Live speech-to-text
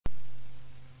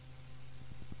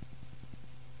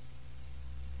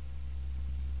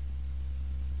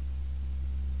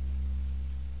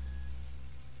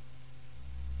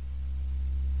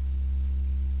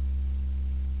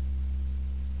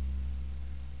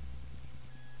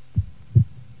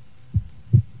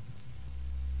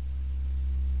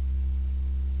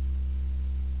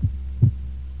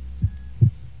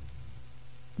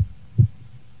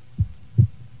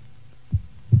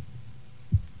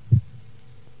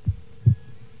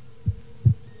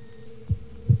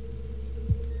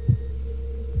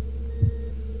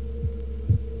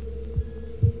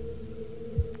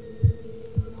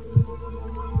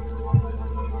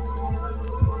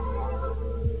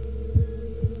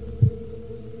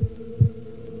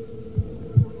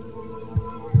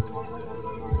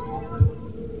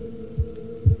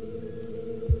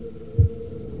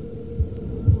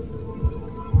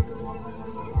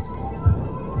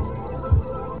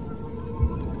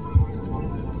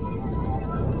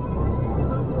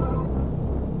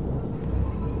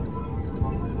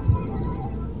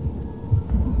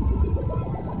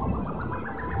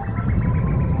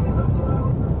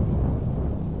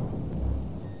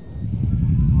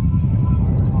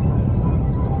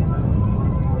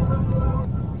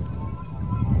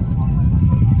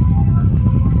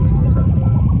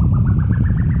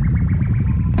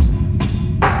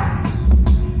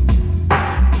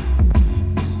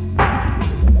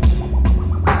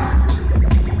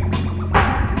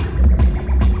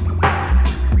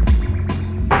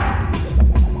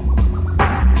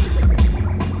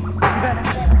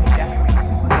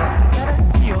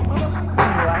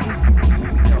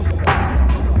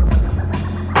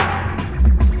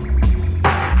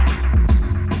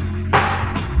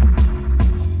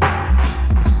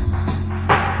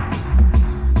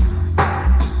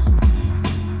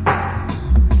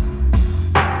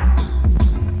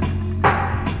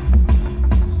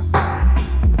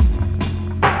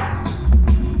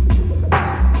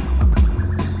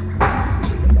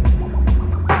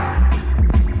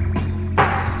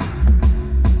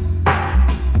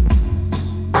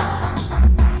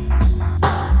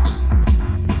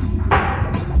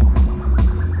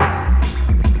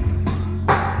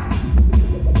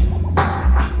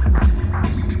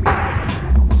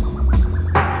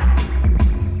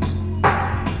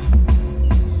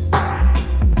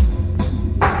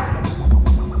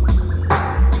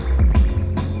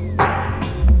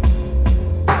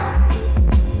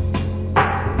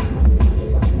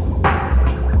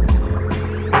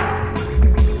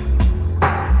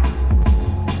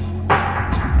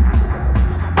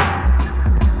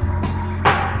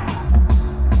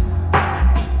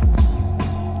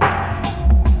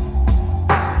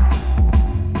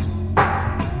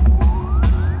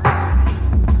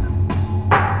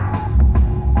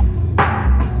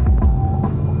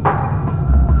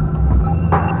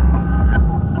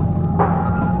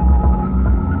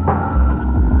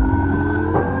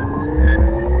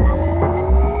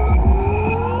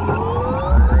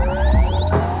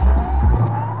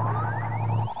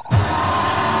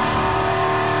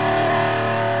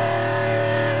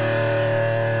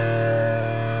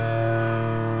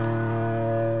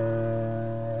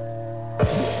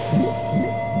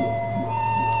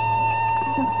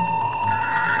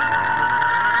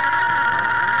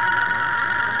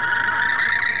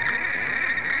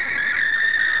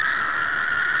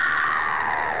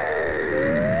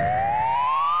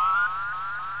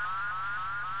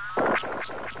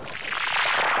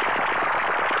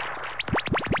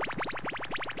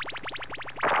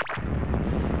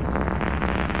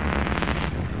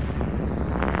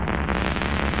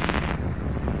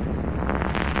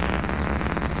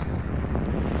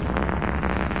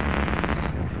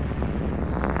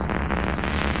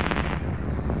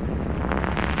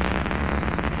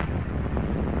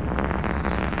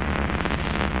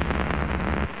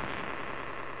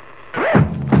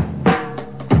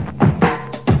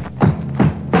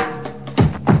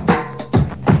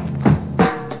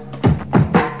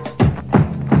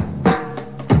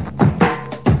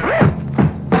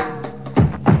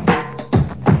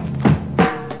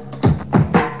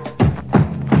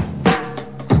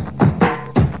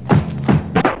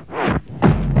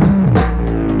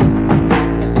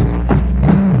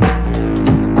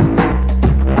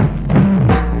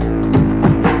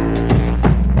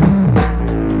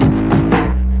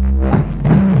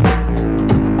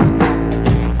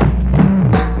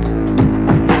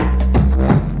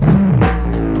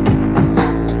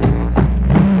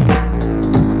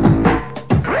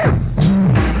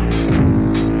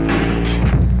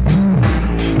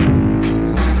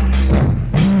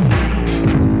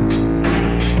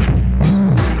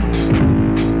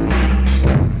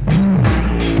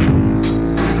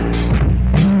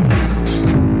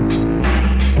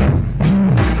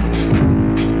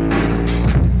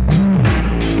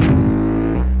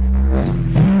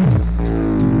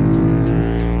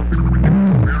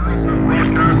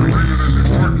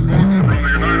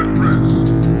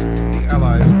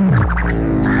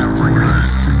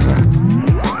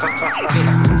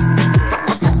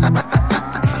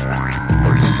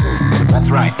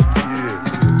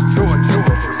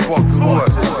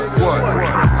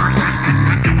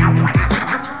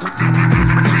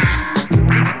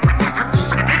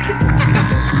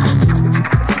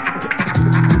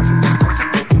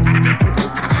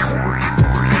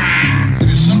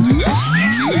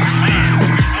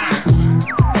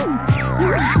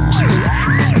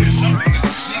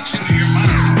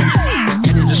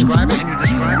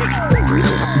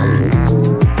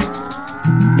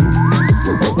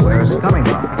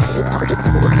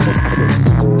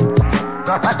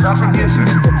Davon hier ist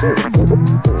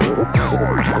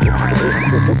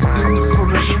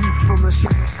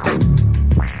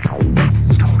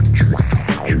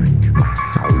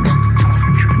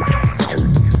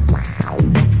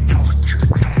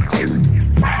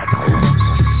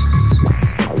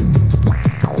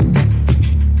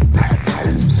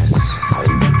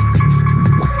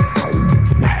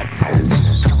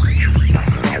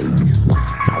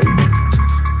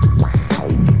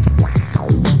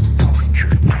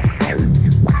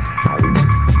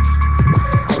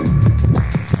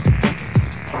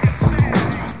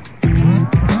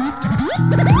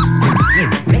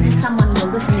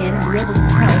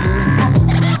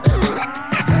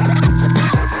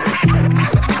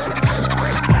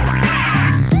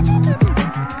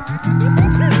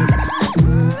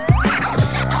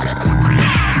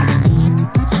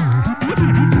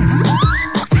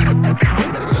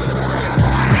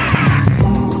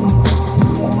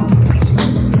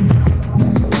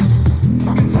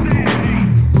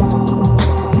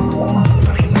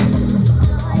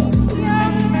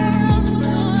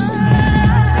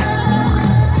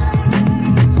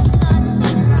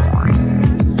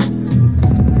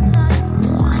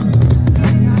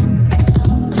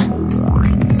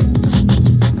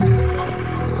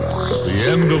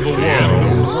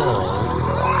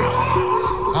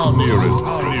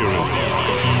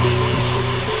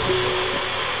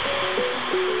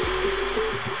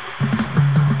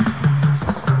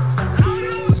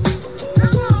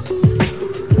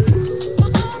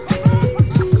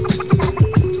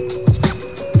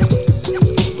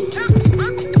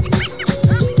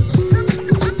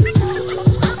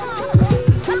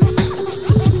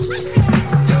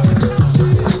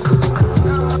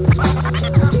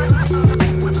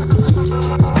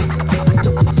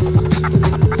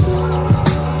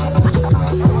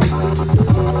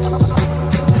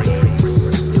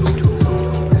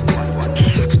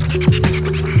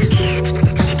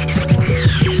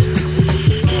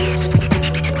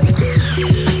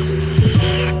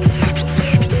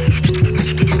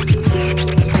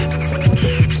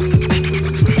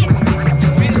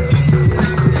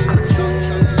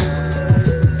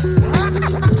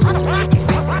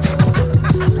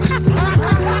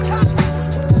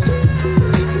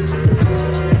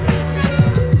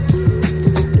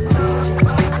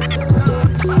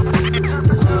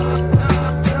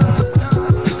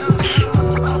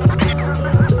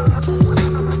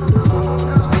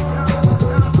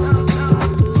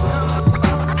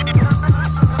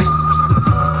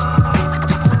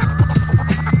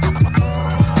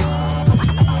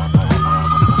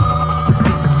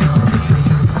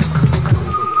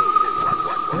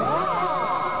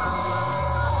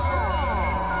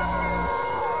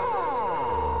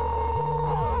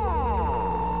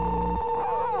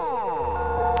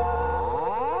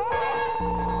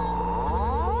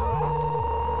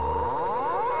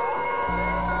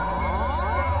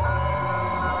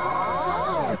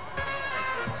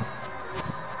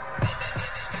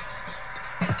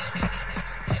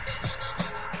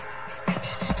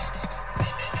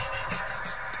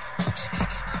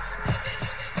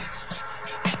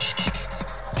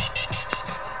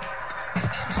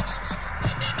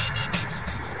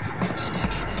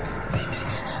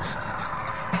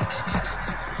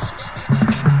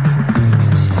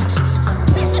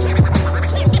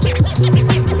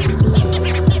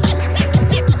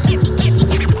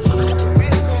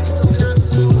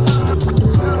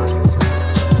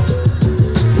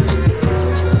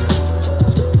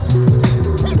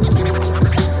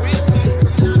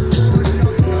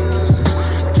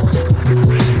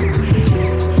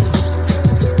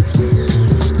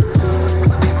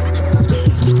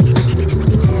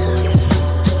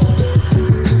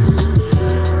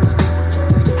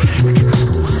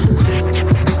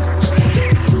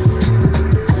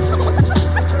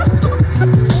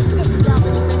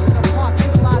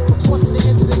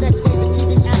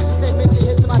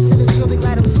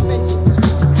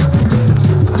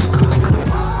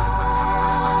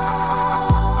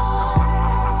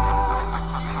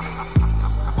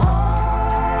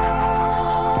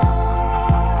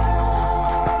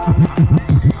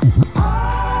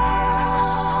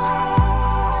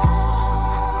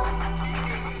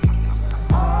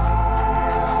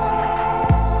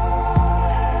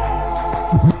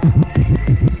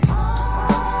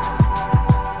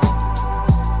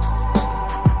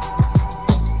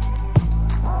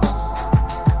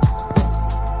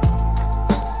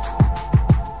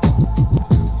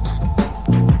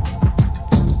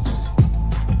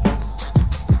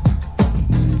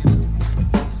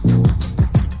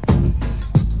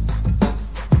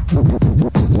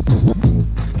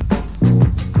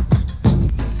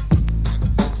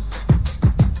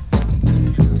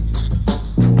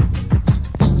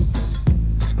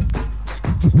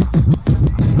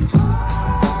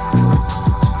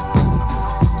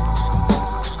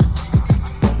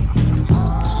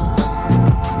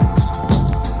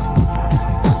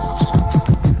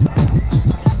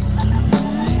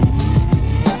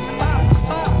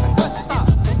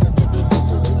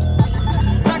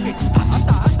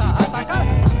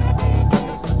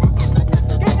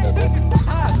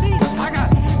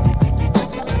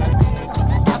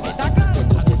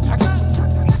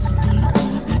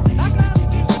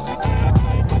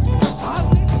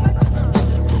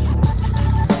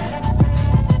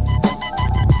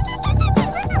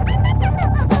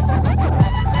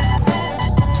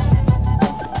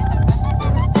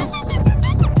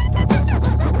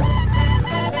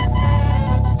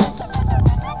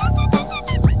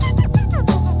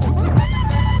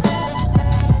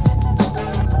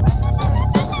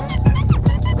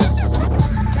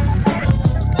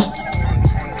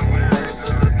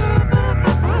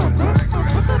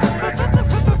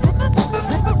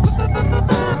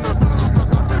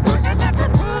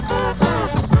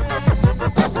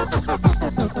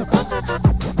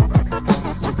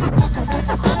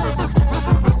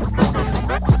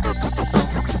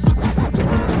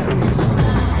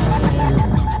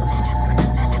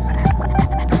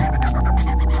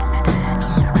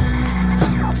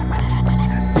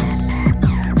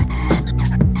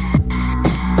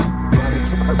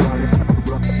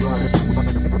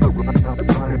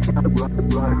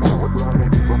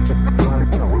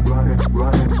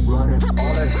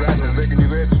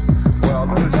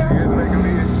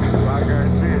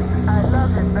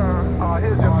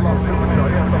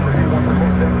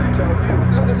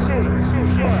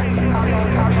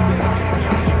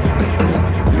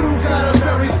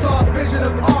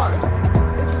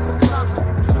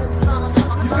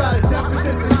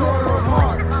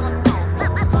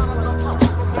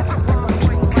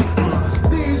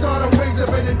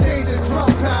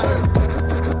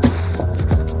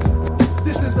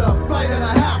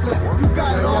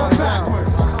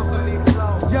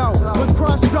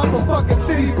drop a fucking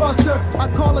city buster.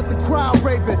 I call it the crowd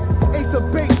rapist. Ace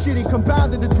of bait shitty,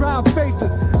 compounded to drown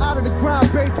faces. Out of the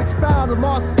ground basics, found in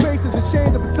lost spaces,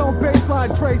 ashamed of its own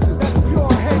baseline traces. That's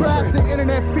pure hatred. Perhaps the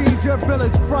internet feeds your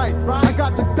village fright. I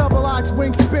got the double ox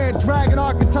wingspan dragon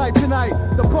archetype tonight.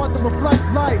 The part that reflects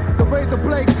light, the razor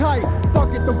blade kite.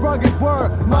 Fuck it, the rugged word,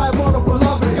 my immortal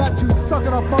beloved. Got you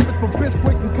sucking up muppets for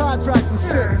Bisquick and contracts and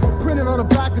shit. Printed on the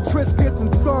back of Triscuits and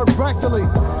served rectally.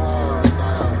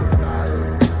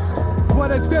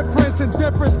 What a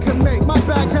difference can make. My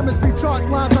bad chemistry charts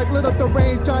lines like lit up the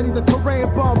range. Johnny the terrain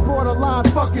bomb, borderline,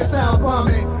 fucking sound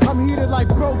bombing. I'm heated like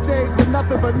broke days with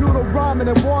nothing but noodle ramen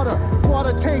and water.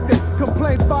 Water tainted,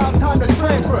 complaint filed, time to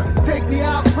transfer. Take me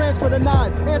out, transfer the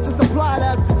 9. Answer supplied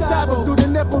as stab them through the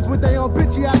nipples with their own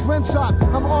bitchy ass rim shots.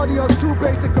 I'm audio too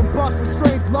basic, combust with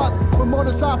strange lust. With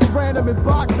motors off random and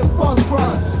box the funk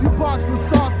crush. You box with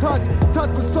soft touch, touch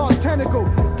with soft tentacle.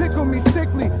 Tickle me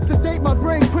sickly, sedate my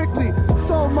brain quickly.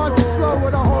 So much slow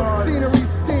with the whole scenery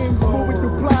seems. Moving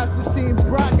through plasticine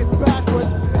brackets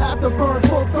backwards. Afterburn,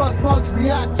 full thrust punch,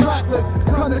 react trackless.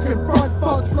 Come to confront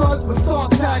funk slugs with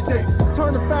salt tactics.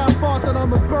 Turn the fast faucet on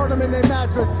them, burn them in their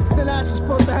mattress. Then ashes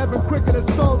float to heaven quicker than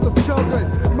souls of children.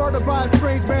 Murdered by a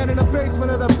strange man in the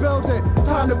basement of the building.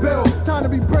 Time to build, time to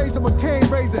be brazen with cane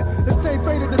raising. The same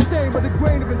fate of disdain, but the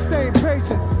grain of insane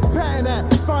patience. Patting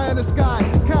at, fire in the sky,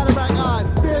 cataract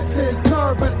eyes. This is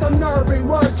nervous, unnerving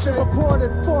wordship.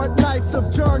 Reported fortnights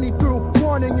of journey through.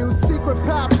 Warning you, secret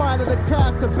pathfinder to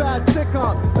cast a bad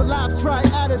sitcom. The laugh track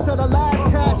added to the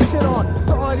last cat shit on.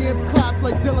 The audience claps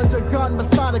like Dillinger gun,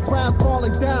 Masonic rounds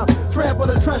falling down. Trample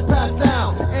the trespass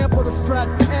sound. Ample to stretch,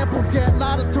 ample get,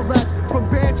 loudest to rest. From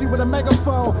Banshee with a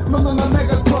megaphone,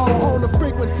 megaphone. Hold the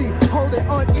frequency, hold it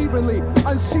unevenly.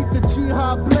 Unsheath the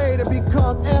jihad blade and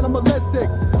become animalistic.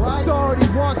 Authority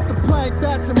walks the plank,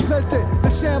 that's implicit. The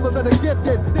shambles of the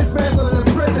gifted, dismantling in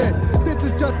prison. This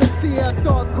is just a CF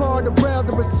thought card around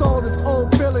the soul his own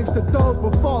feelings to those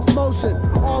with false motion.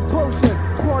 All potion,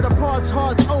 pour the parched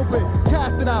hearts open.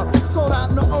 Cast it out, sold out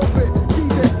in the open.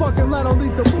 DJ fucking Leno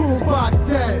leave the boombox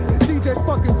dead. DJ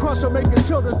fucking Crusher making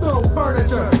children throw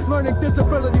furniture. Learning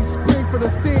disabilities spring for the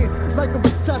scene. Like a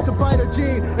recessive biter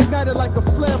gene. Ignited like a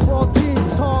flare for all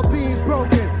teams. Tall beams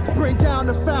broken. Bring down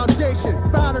the foundation.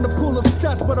 Found in a pool of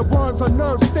cess where the worms are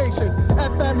nerve stations.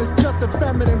 FM is just a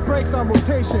feminine breaks on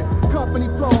rotation. Company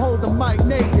flow hold the mic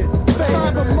naked.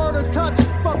 Cyber murder touch.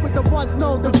 Fuck with the once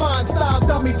known divine style.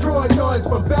 Dummy droid noise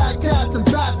from bad cats and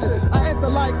bastards. I enter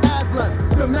like Aslan.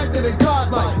 Demented and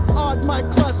godlike. Odd mic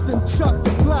clutched and chucked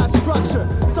the glass structure.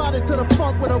 Sided to the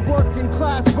funk with a working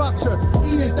class rupture.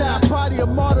 Eating that body of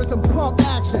martyrs and pump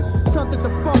action. Something to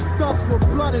fuck dumps with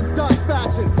blood and dust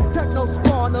faction. Techno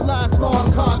spawn the last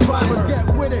long cock driver. Get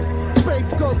with it.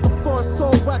 Space ghost before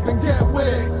soul weapon. Get with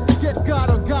it. Get got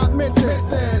or got missing.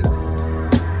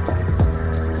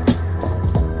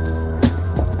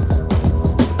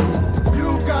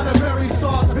 You got a very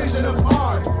soft vision of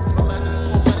art.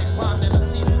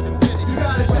 You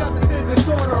got a deficit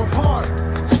disorder of heart.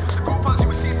 Group punks you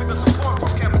receive from your support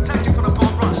group can protect you from the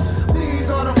bomb rush. These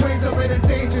are the ways of an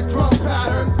endangered drum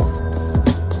pattern.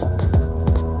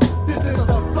 This is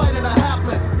the flight of the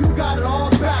hapless. You got it all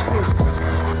backwards.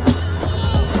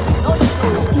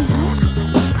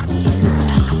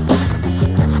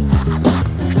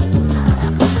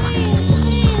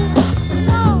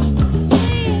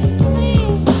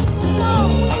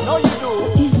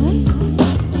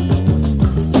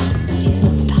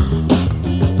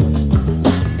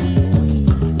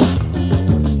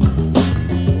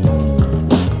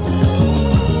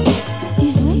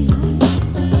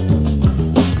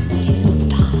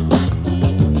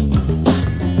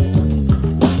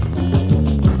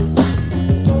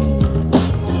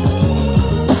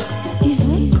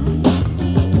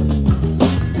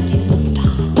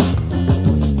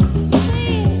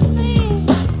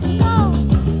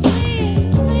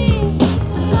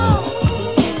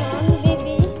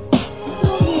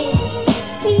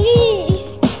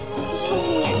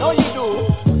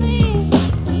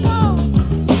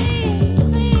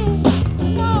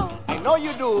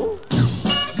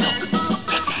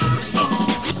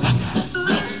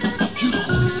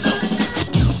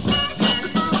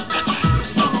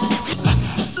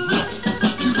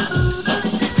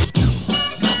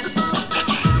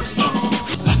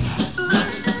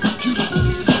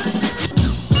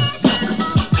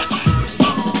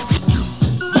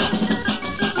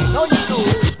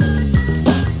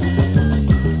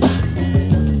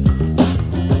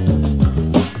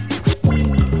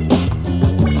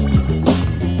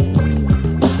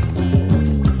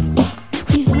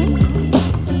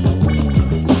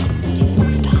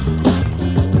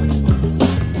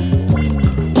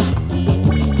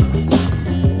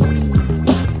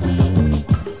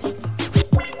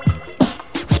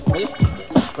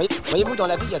 Voyez-vous, dans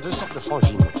la vie, il y a deux sortes de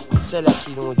frangines. Celle à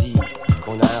qui l'on dit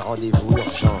qu'on a un rendez-vous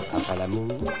urgent après l'amour,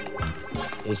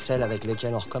 et celle avec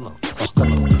lesquelles on recommence.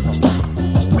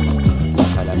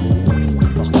 Après l'amour,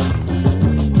 on recommence.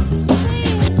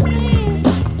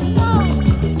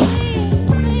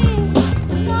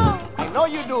 I know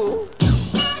you do.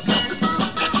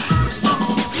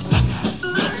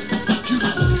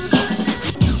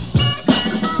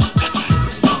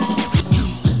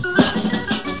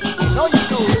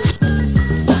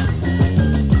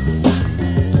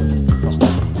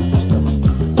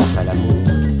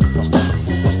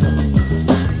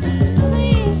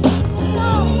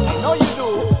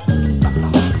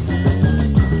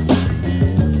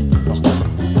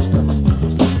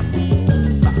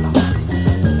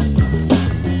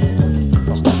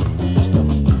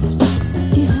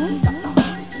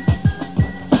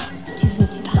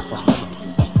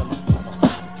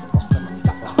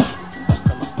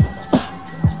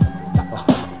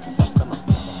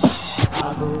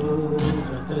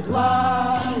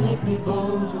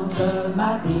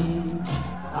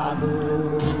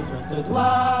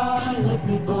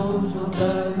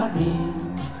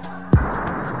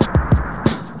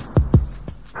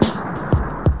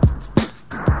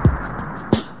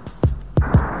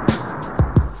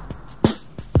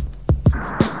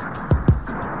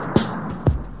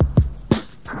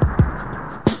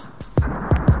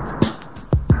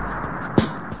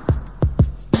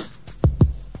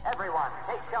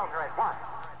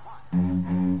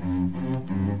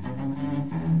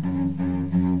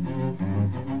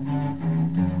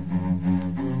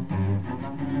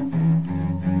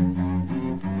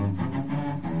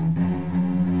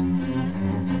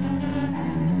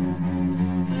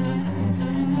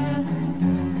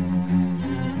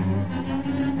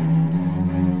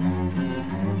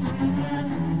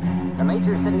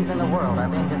 Cities in the world are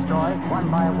being destroyed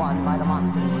one by the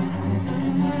monsters.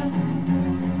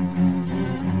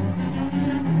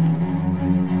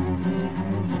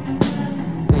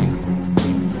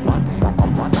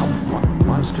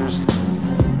 Monsters.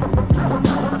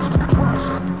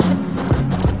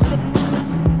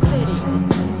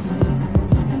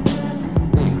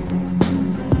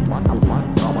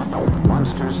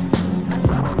 Monsters.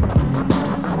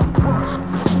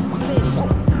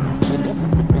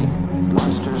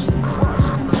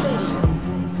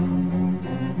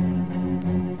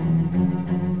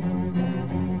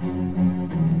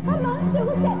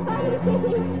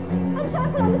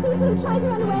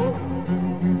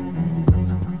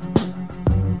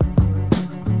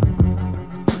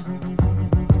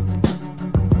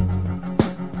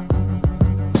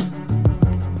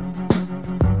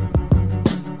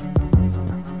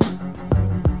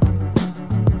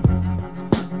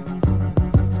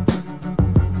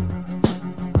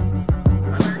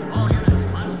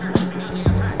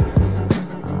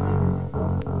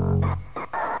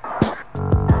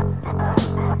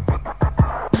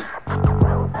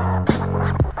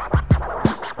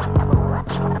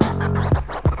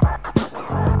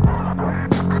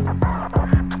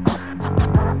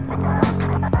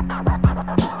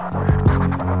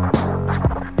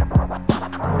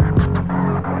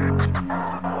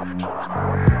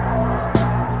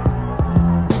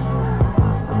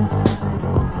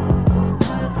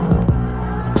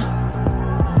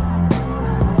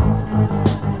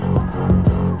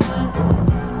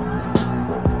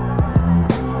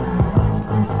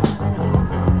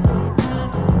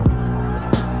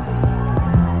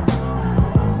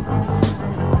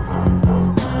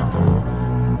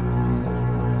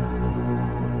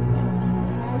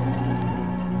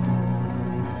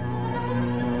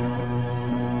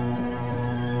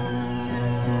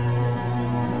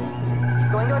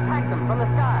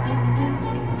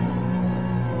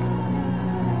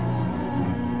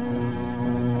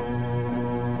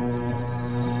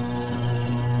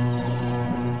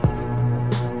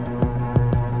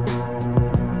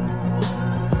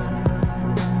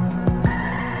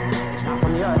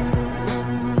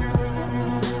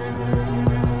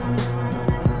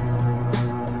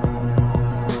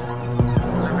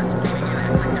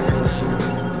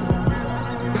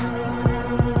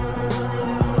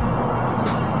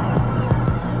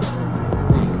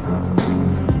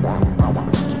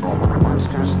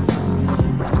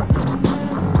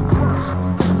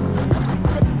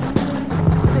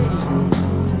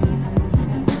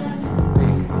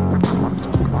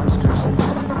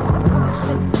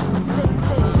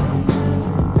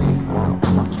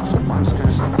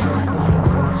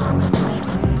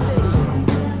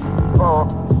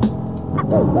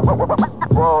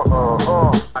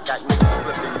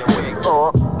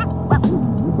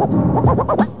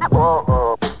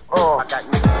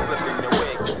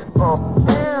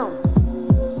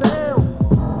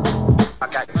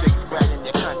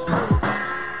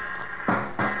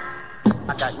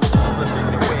 got niggas flipping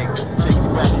the wig, chicks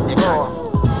grabbing their cock.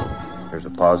 There's a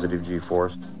positive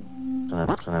G-force and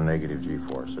a negative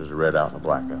G-force. There's a red out and a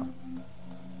black out.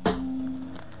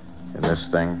 In this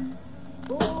thing,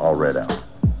 all red out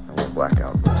and we'll black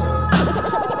out.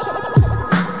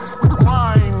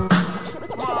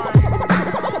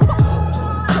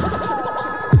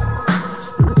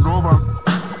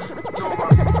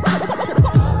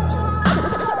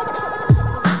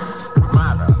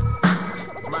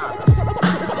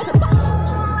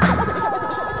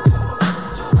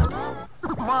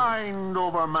 Mind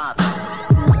over matter.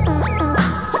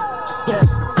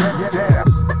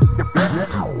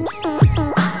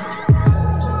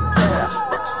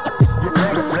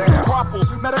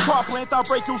 Metacarpal,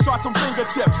 anti-brachial shots on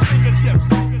fingertips.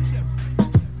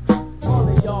 All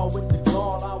of y'all with the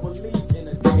gall, I will leave in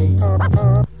a day.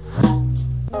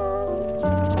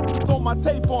 Throw my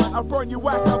tape on, I burn you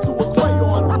wax out to a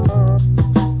crayon.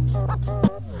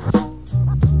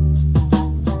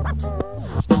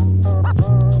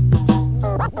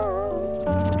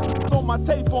 Throw my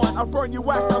tape on, I burn you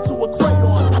wax out to a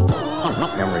crayon.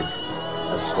 Hemorrhage,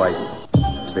 a slight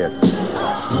bit.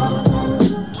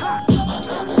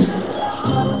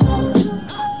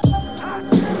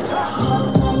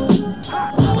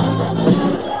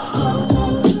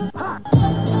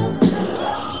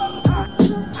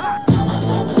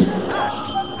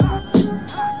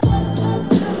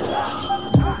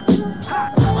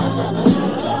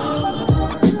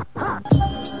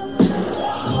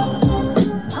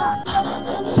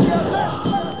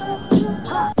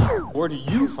 Where do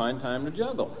you find time to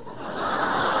juggle?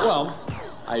 Well,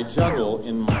 I juggle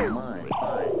in my mind.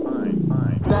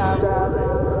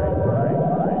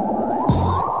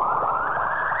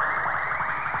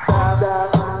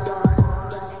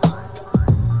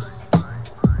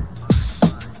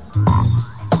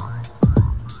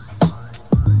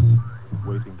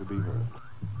 Waiting to be heard.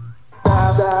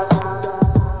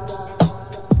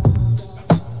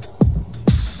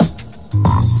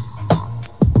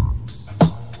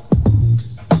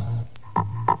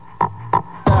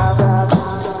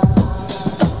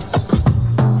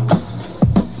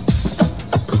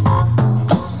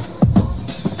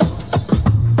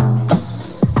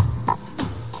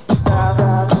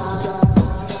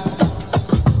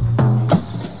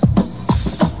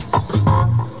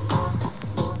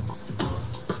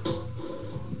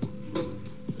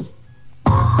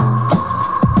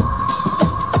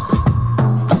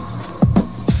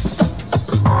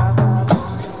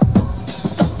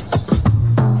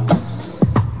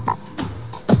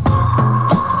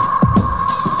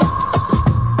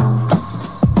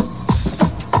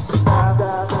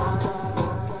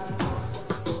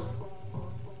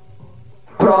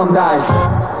 Brond eyes.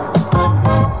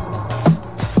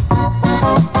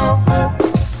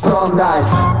 Brond eyes.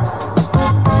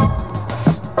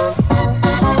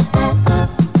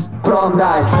 Brond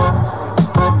eyes.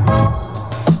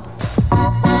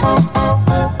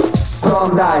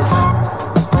 Brond eyes.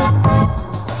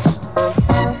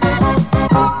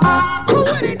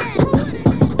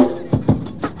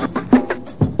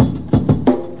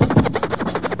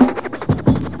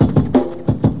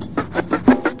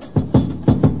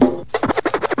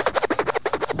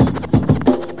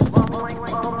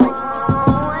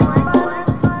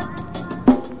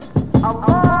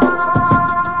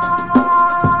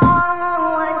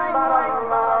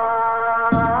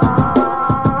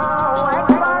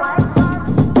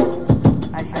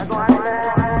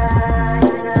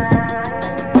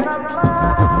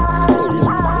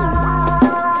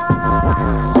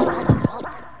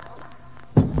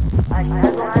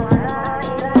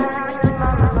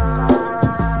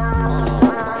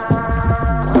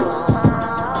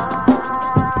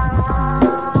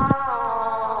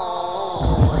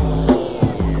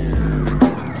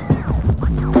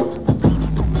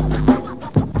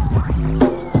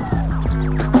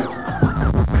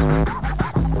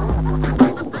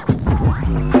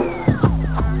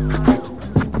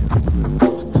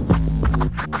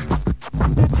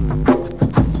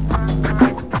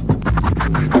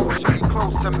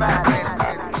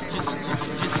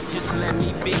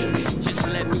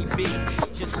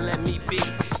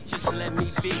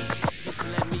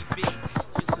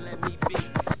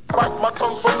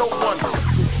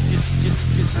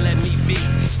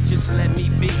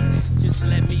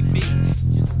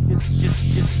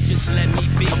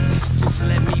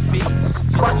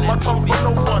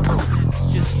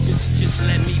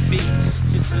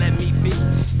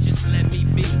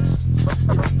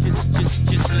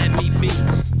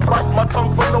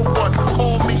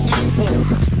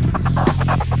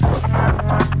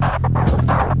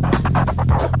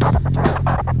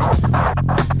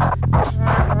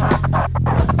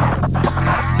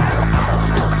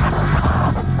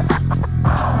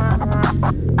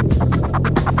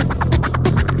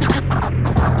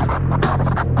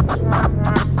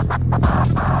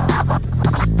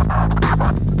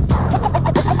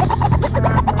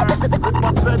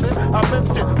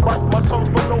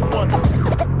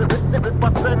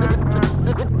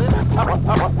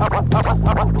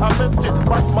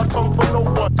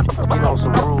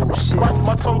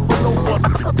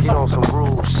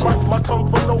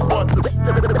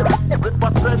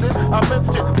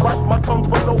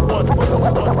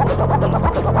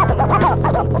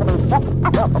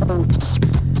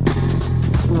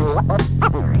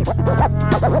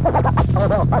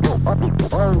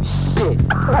 Oh shit.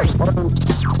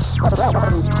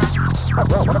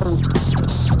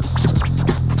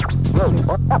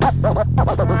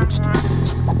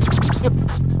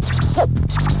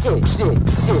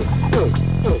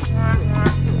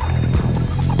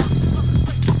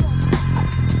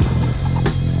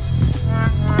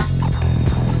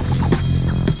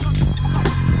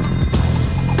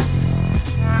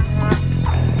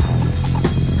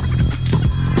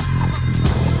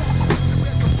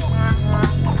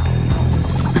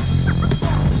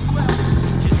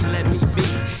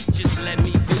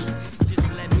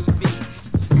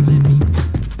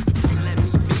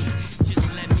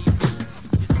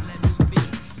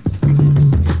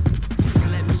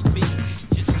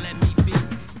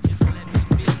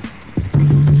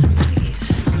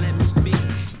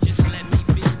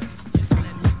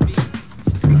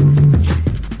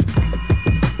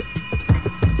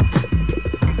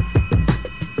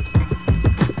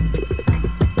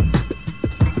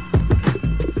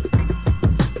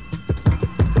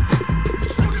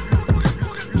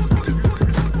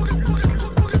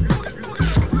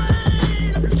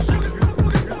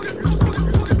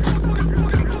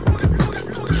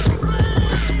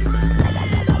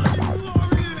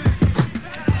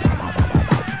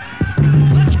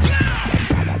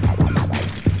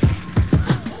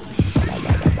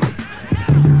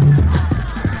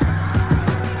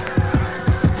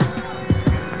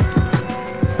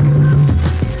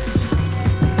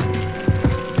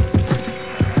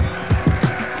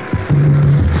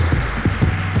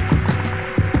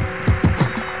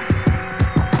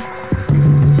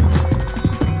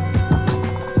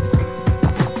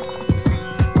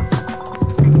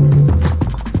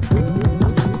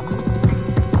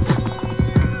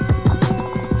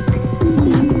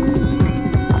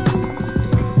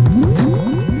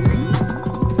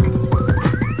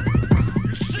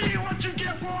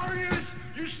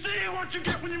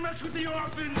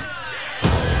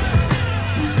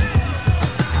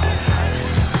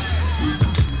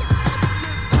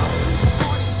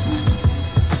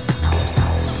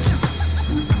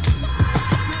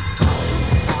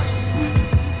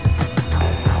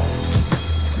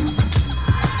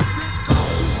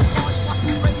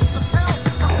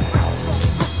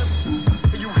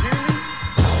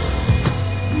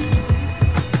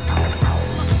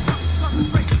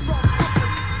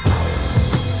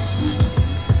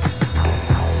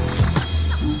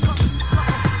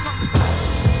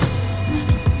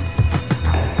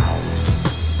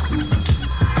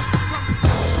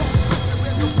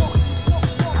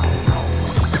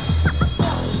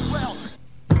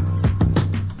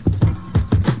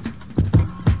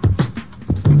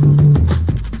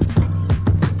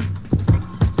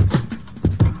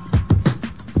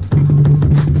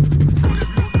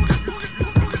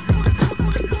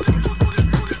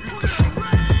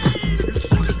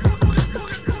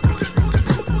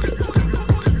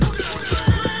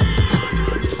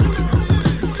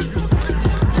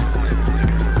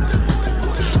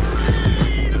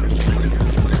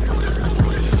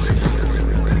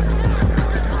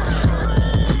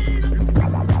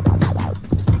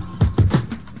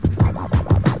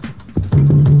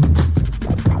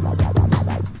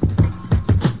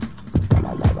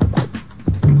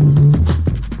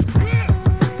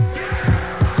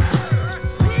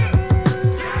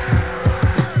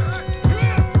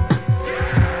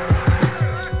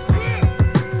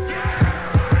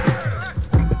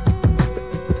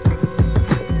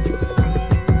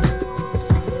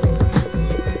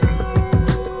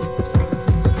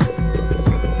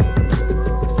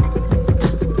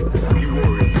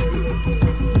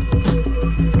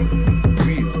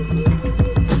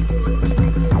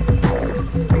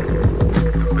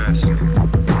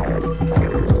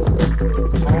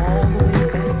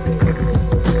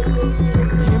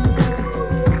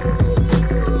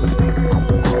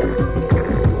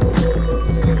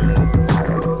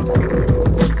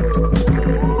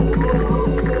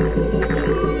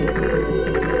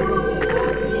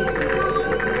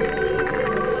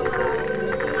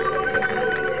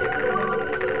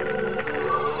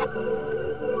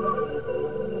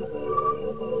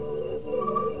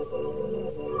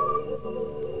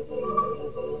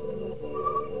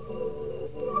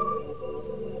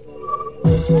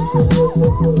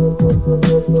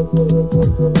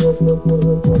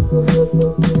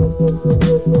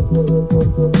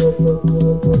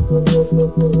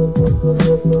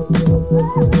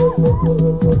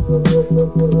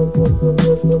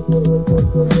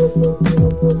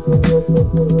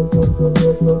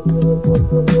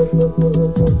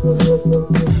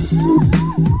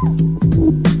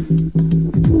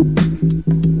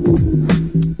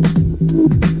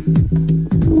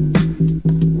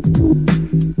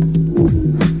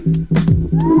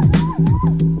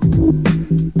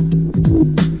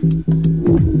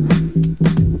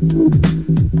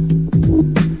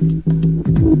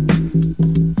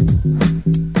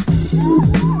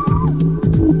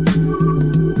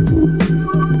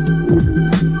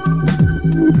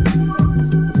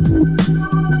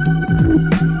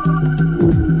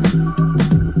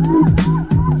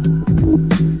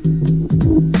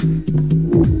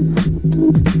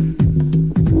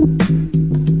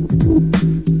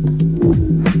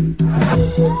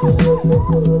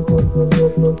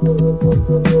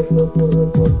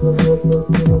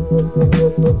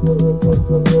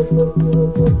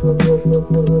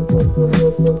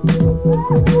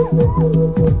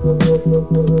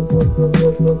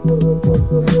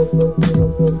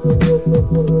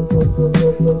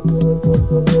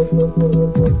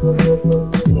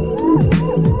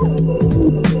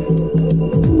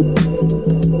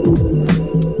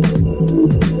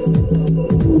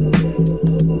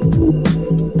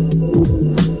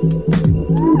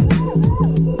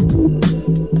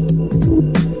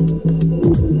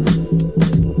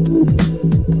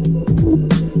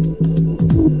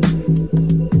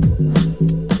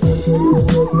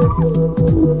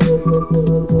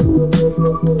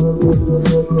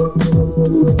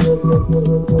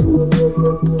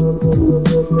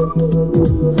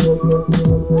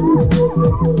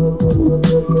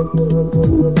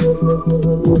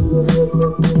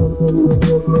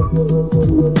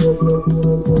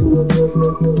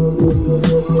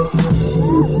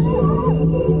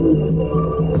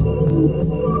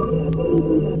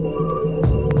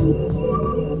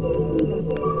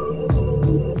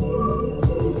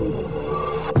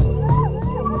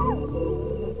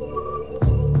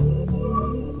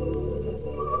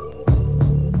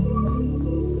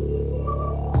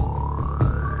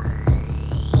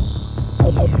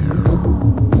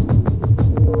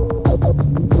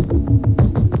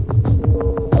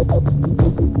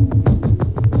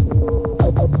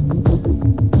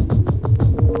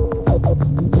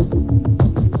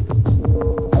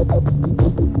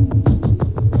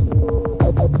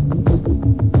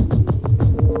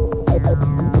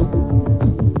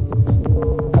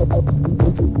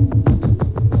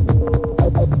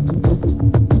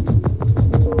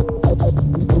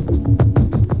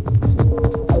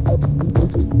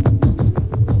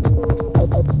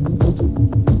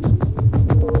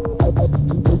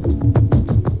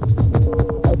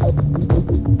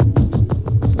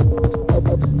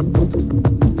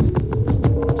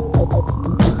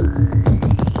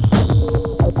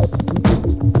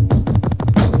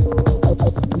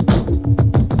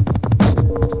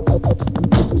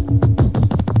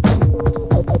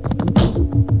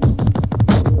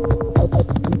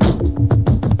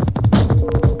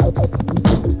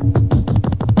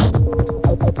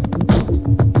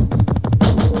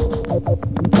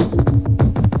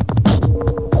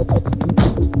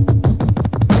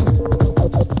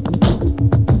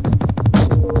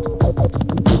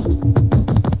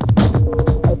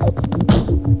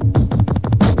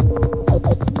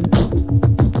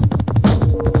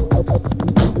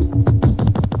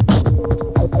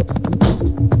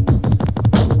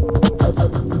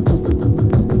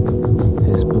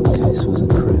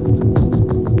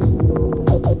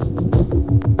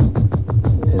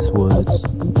 his words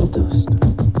dust.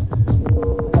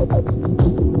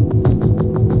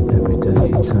 Every day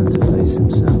he turned to face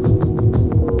himself.